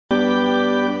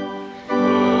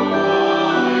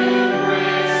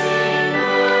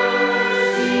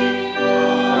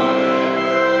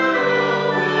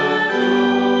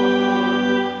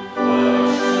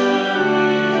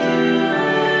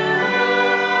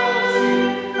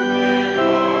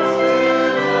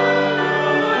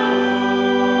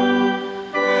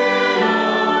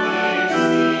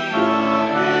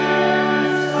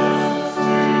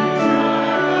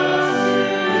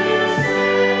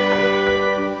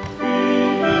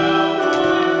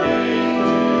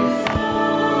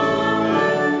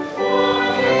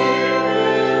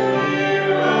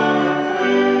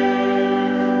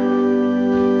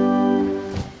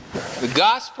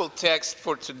gospel text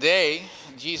for today,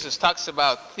 Jesus talks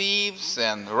about thieves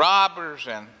and robbers.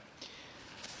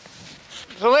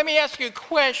 So let me ask you a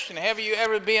question. Have you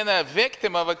ever been a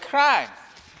victim of a crime,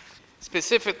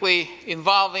 specifically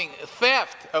involving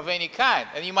theft of any kind?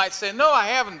 And you might say, no, I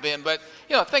haven't been. But,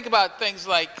 think about things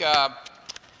like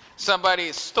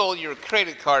somebody stole your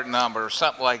credit card number or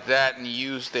something like that and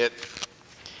used it.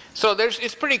 So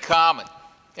it's pretty common.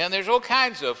 And there's all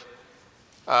kinds of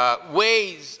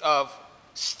ways of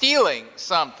stealing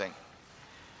something.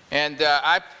 And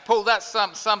I pulled out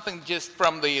something just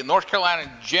from the North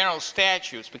Carolina General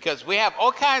Statutes, because we have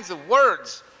all kinds of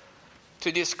words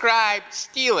to describe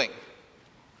stealing.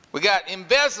 We got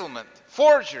embezzlement,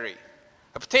 forgery,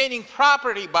 obtaining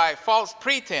property by false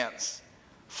pretense,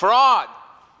 fraud,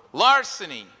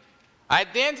 larceny,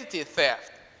 identity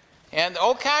theft, and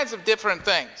all kinds of different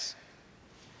things.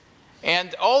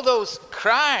 And all those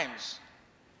crimes,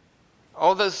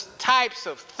 all those types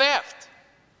of theft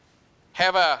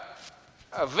have a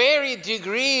varied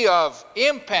degree of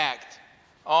impact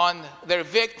on their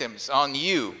victims, on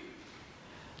you.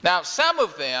 Now, some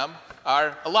of them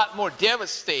are a lot more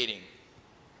devastating.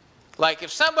 Like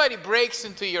if somebody breaks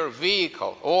into your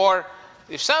vehicle, or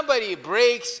if somebody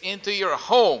breaks into your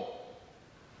home,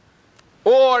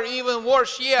 or even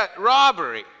worse yet,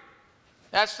 robbery.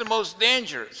 That's the most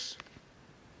dangerous.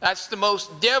 That's the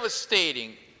most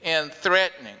devastating and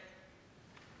threatening.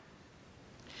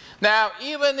 Now,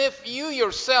 even if you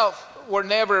yourself were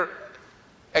never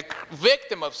a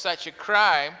victim of such a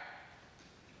crime,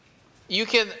 you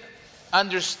can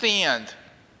understand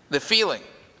the feeling.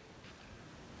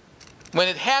 When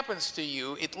it happens to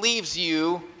you, it leaves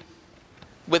you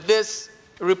with this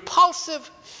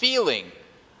repulsive feeling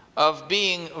of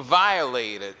being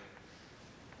violated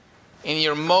in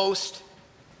your most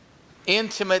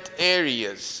intimate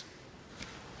areas.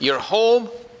 Your home,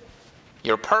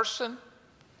 your person.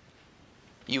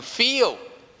 You feel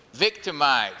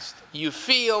victimized. You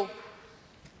feel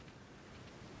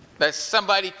that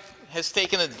somebody has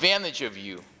taken advantage of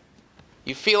you.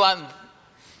 You feel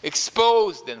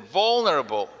exposed and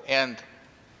vulnerable and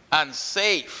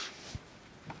unsafe.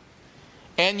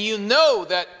 And you know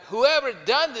that whoever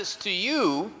done this to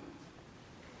you,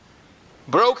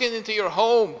 broken into your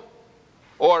home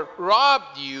or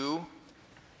robbed you,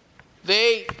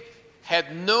 they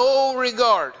had no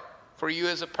regard for you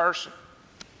as a person,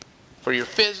 for your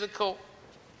physical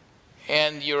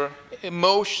and your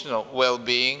emotional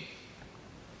well-being.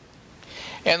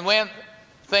 And when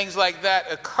things like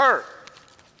that occur,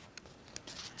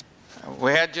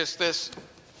 we had just this,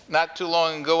 not too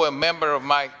long ago, a member of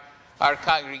our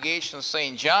congregation,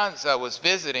 St. John's, I was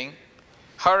visiting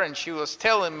her, and she was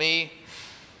telling me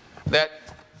that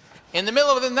in the middle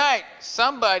of the night,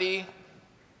 somebody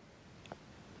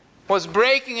was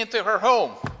breaking into her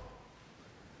home.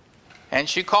 And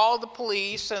she called the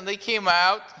police, and they came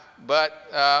out,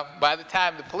 but by the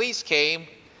time the police came,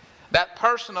 that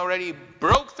person already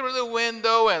broke through the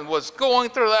window and was going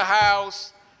through the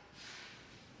house.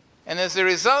 And as a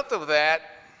result of that,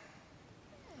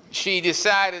 she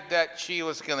decided that she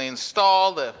was going to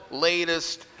install the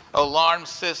latest alarm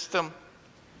system.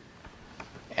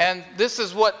 And this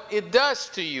is what it does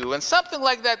to you. And something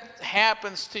like that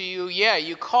happens to you, yeah,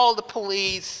 you call the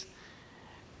police,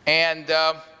 and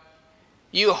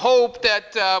you hope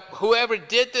that whoever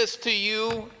did this to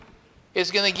you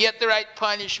is going to get the right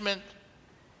punishment.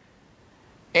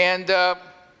 And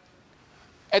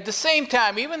at the same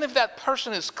time, even if that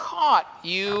person is caught,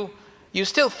 you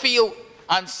still feel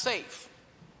unsafe.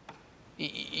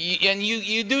 And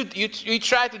you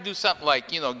try to do something like,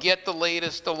 get the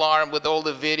latest alarm with all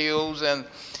the videos,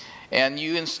 and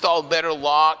you install better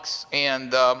locks,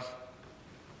 and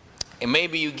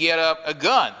maybe you get a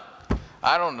gun.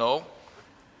 I don't know.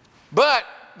 But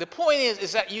the point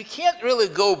is that you can't really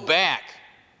go back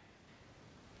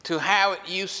to how it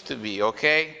used to be,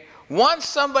 okay? Once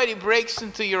somebody breaks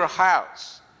into your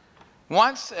house,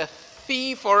 once a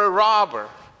thief or a robber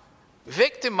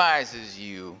victimizes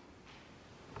you,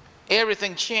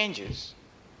 everything changes.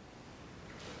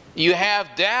 You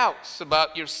have doubts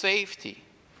about your safety.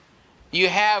 You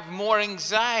have more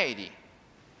anxiety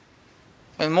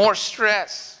and more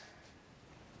stress.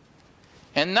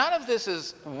 And none of this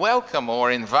is welcome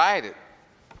or invited.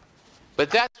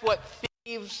 But that's what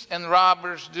thieves and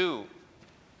robbers do.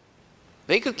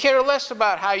 They could care less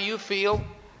about how you feel.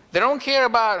 They don't care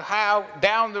about how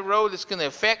down the road it's going to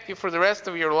affect you for the rest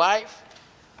of your life.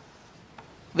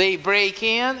 They break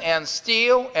in and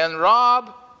steal and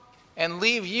rob and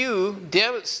leave you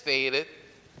devastated,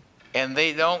 and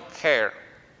they don't care.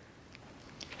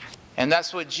 And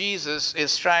that's what Jesus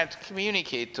is trying to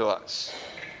communicate to us.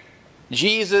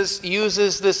 Jesus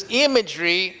uses this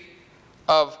imagery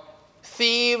of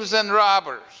thieves and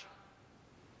robbers.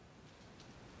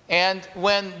 And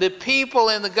when the people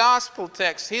in the gospel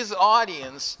text, his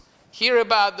audience, hear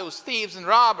about those thieves and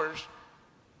robbers,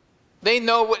 they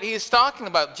know what he's talking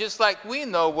about, just like we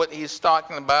know what he's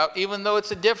talking about, even though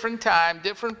it's a different time,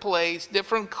 different place,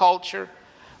 different culture,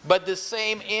 but the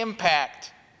same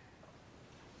impact.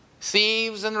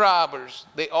 Thieves and robbers,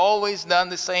 they always done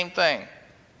the same thing.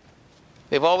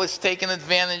 They've always taken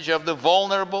advantage of the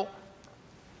vulnerable,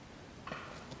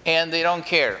 and they don't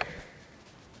care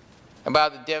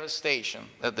about the devastation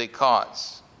that they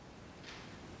cause.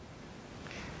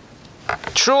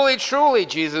 Truly, truly,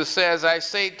 Jesus says, I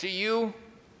say to you,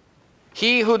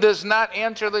 he who does not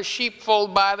enter the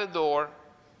sheepfold by the door,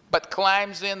 but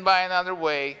climbs in by another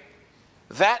way,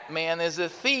 that man is a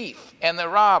thief and a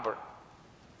robber.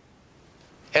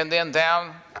 And then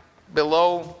down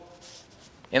below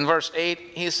in verse 8,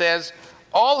 he says,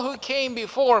 all who came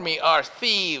before me are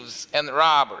thieves and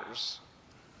robbers.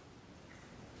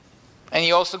 And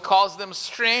he also calls them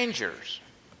strangers.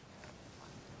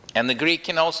 And the Greek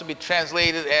can also be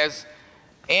translated as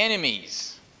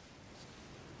enemies.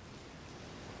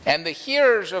 And the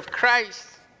hearers of Christ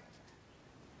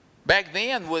back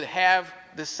then would have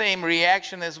the same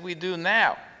reaction as we do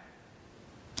now.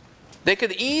 They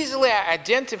could easily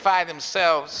identify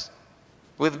themselves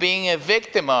with being a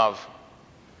victim of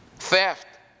theft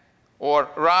or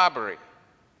robbery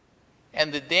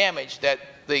and the damage that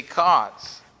they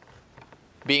cause,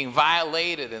 being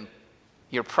violated in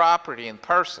your property and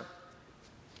person,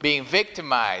 being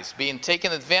victimized, being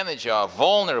taken advantage of,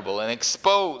 vulnerable and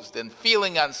exposed, and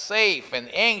feeling unsafe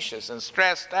and anxious and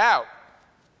stressed out.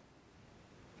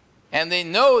 And they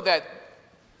know that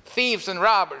thieves and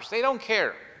robbers, they don't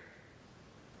care.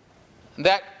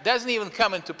 That doesn't even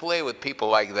come into play with people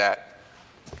like that.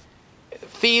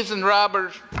 Thieves and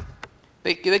robbers,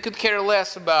 they could care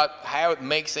less about how it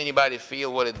makes anybody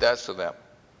feel, what it does to them.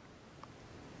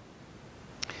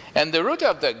 And the root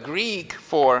of the Greek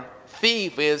for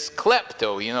thief is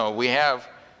klepto. You know, we have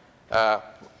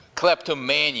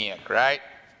kleptomaniac, right?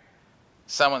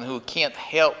 Someone who can't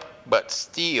help but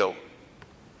steal.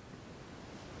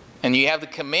 And you have the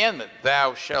commandment,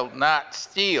 thou shalt not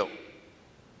steal.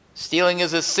 Stealing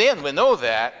is a sin, we know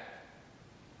that.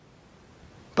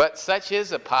 But such is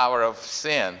the power of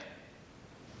sin.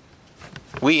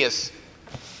 We as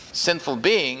sinful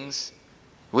beings,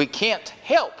 we can't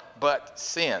help but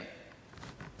sin.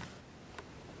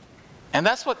 And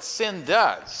that's what sin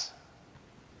does.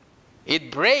 It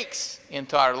breaks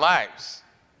into our lives.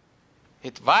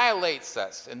 It violates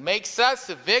us and makes us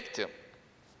a victim.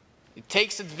 It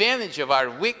takes advantage of our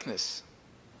weakness.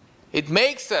 It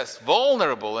makes us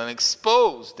vulnerable and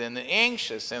exposed and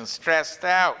anxious and stressed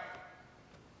out.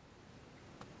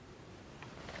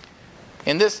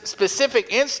 In this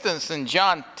specific instance in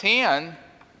John 10,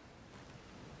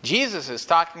 Jesus is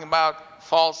talking about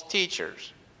false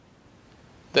teachers,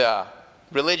 the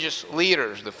religious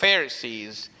leaders, the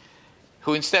Pharisees,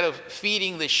 who instead of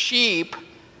feeding the sheep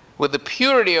with the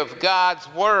purity of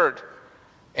God's word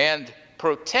and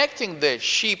protecting the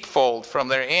sheepfold from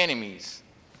their enemies.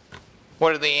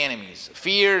 What are the enemies?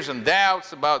 Fears and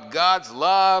doubts about God's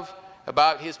love,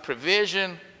 about his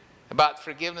provision, about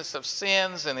forgiveness of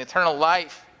sins and eternal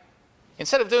life.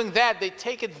 Instead of doing that, they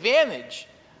take advantage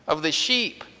of the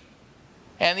sheep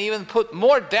and even put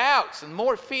more doubts and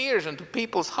more fears into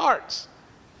people's hearts.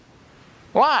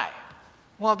 Why?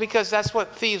 Well, because that's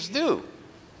what thieves do.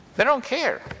 They don't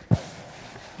care.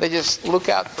 They just look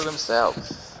out for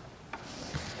themselves.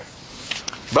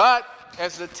 But,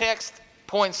 as the text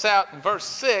points out in verse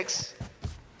 6,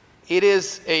 it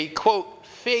is a, quote,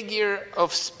 figure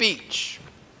of speech.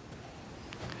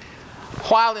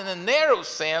 While in a narrow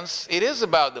sense, it is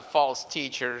about the false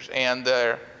teachers and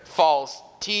their false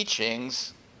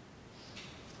teachings,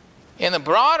 in a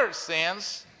broader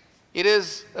sense, it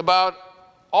is about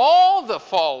all the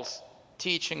false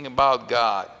teaching about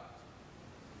God.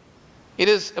 It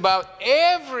is about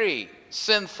every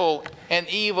sinful and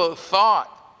evil thought,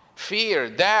 fear,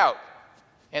 doubt,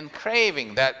 and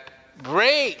craving that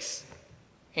breaks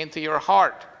into your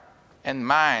heart and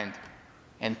mind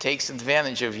and takes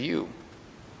advantage of you.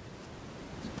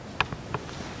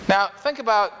 Now, think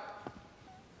about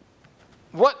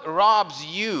what robs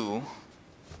you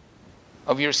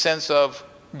of your sense of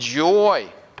joy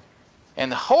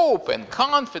and hope and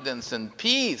confidence and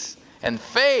peace and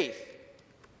faith.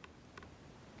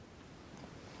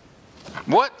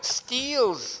 What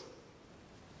steals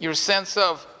your sense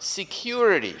of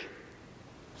security?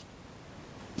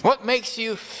 What makes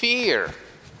you fear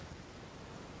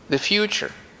the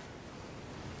future?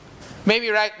 Maybe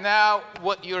right now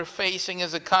what you're facing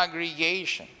is a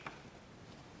congregation.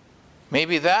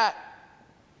 Maybe that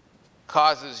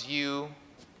causes you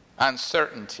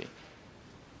uncertainty.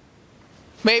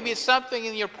 Maybe it's something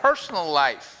in your personal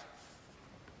life.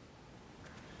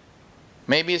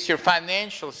 Maybe it's your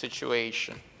financial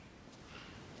situation.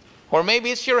 Or maybe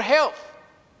it's your health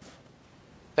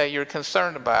that you're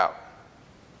concerned about.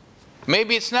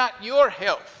 Maybe it's not your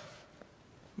health.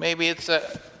 Maybe it's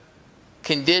a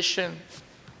condition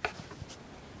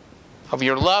of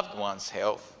your loved one's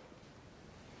health.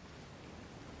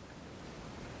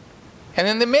 And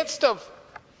in the midst of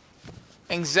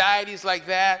anxieties like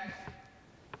that,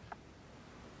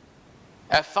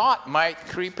 a thought might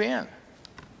creep in.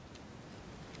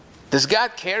 Does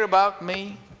God care about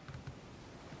me?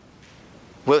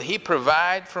 Will He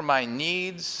provide for my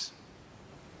needs?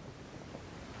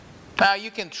 Now,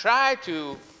 you can try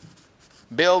to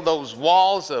build those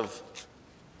walls of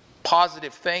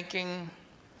positive thinking.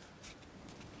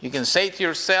 You can say to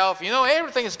yourself, you know,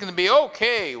 everything is going to be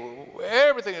okay.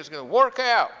 Everything is going to work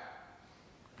out.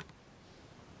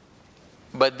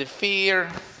 But the fear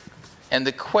and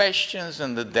the questions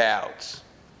and the doubts,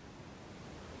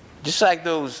 just like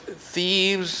those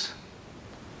thieves,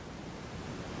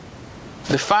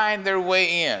 they find their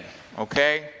way in,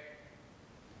 okay?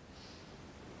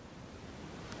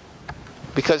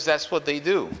 Because that's what they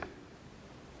do.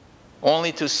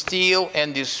 Only to steal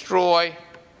and destroy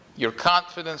your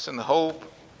confidence and hope,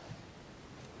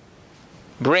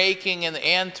 breaking and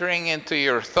entering into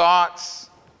your thoughts,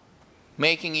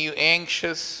 making you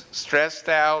anxious, stressed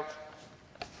out,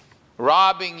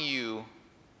 robbing you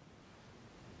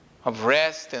of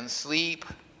rest and sleep.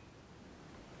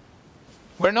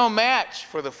 We're no match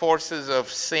for the forces of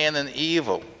sin and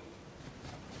evil.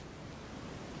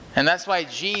 And that's why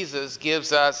Jesus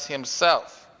gives us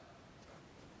Himself.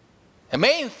 The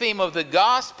main theme of the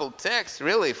gospel text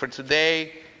really for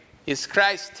today is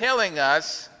Christ telling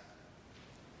us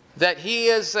that He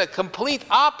is a complete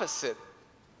opposite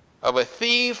of a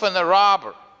thief and a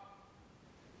robber.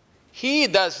 He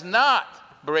does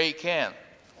not break in.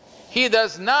 He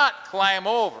does not climb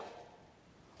over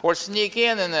or sneak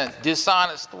in a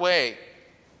dishonest way.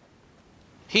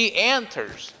 He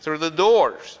enters through the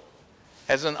doors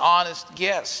as an honest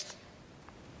guest.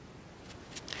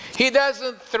 He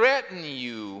doesn't threaten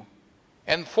you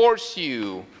and force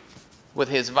you with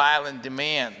His violent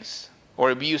demands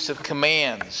or abusive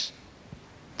commands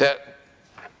that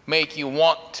make you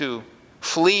want to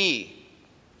flee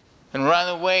and run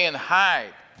away and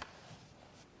hide.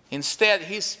 Instead,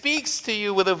 He speaks to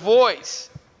you with a voice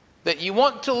that you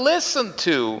want to listen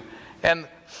to and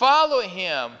follow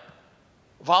Him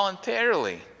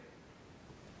voluntarily.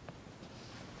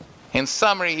 In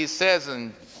summary, He says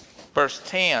in verse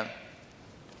 10,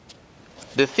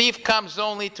 the thief comes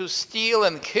only to steal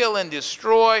and kill and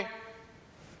destroy.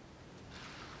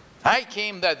 I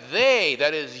came that they,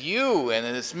 that is you and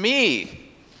it is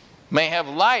me, may have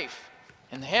life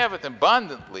and have it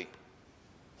abundantly.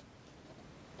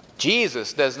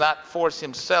 Jesus does not force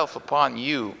Himself upon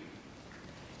you.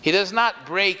 He does not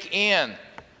break in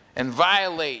and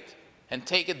violate and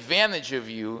take advantage of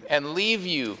you and leave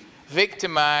you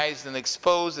victimized and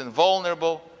exposed and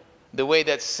vulnerable the way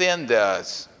that sin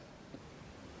does.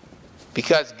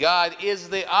 Because God is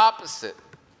the opposite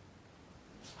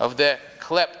of the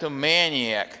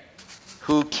kleptomaniac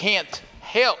who can't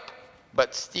help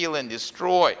but steal and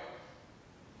destroy.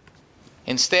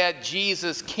 Instead,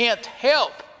 Jesus can't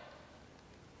help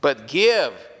but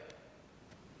give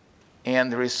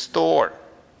and restore.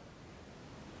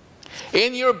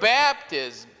 In your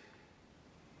baptism,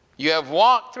 you have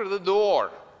walked through the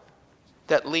door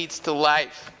that leads to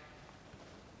life.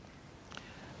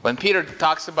 When Peter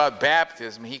talks about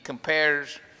baptism, he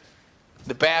compares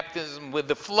the baptism with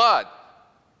the flood.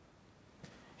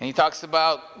 And he talks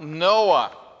about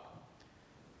Noah.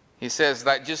 He says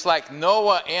that just like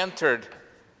Noah entered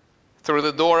through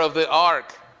the door of the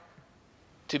ark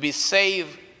to be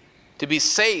safe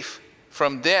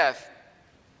from death,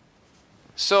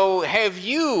 so have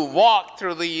you walked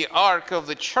through the ark of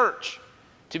the church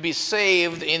to be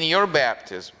saved in your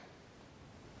baptism.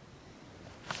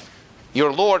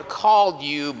 Your Lord called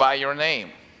you by your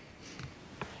name.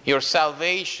 Your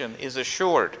salvation is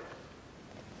assured.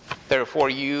 Therefore,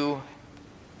 you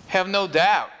have no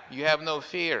doubt. You have no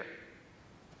fear.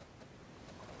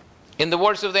 In the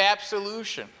words of the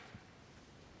absolution,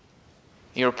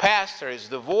 your pastor is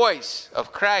the voice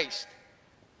of Christ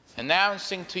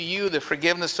announcing to you the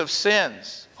forgiveness of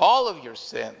sins, all of your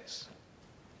sins.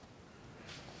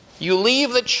 You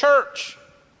leave the church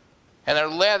and are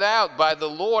led out by the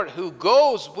Lord who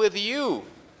goes with you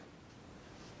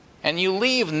And you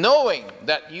leave knowing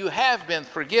that you have been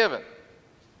forgiven.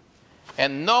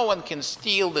 And no one can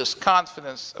steal this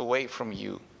confidence away from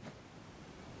you.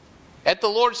 At the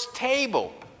Lord's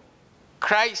table,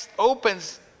 Christ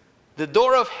opens the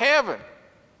door of heaven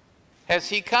as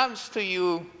he comes to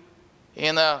you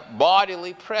in a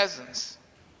bodily presence.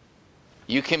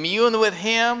 You commune with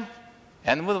him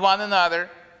and with one another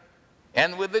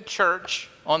and with the church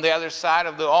on the other side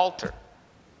of the altar,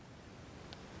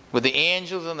 with the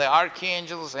angels and the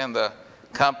archangels and the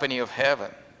company of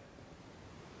heaven.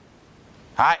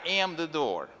 I am the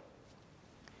door.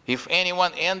 If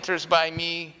anyone enters by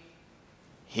me,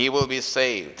 he will be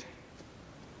saved.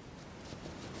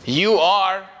 You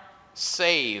are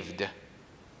saved.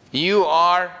 You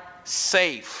are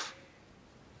safe.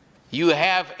 You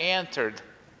have entered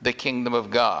the kingdom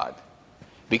of God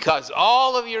because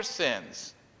all of your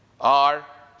sins are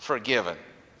forgiven.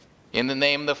 In the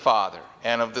name of the Father,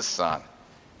 and of the Son,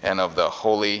 and of the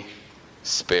Holy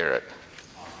Spirit.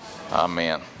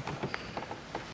 Amen.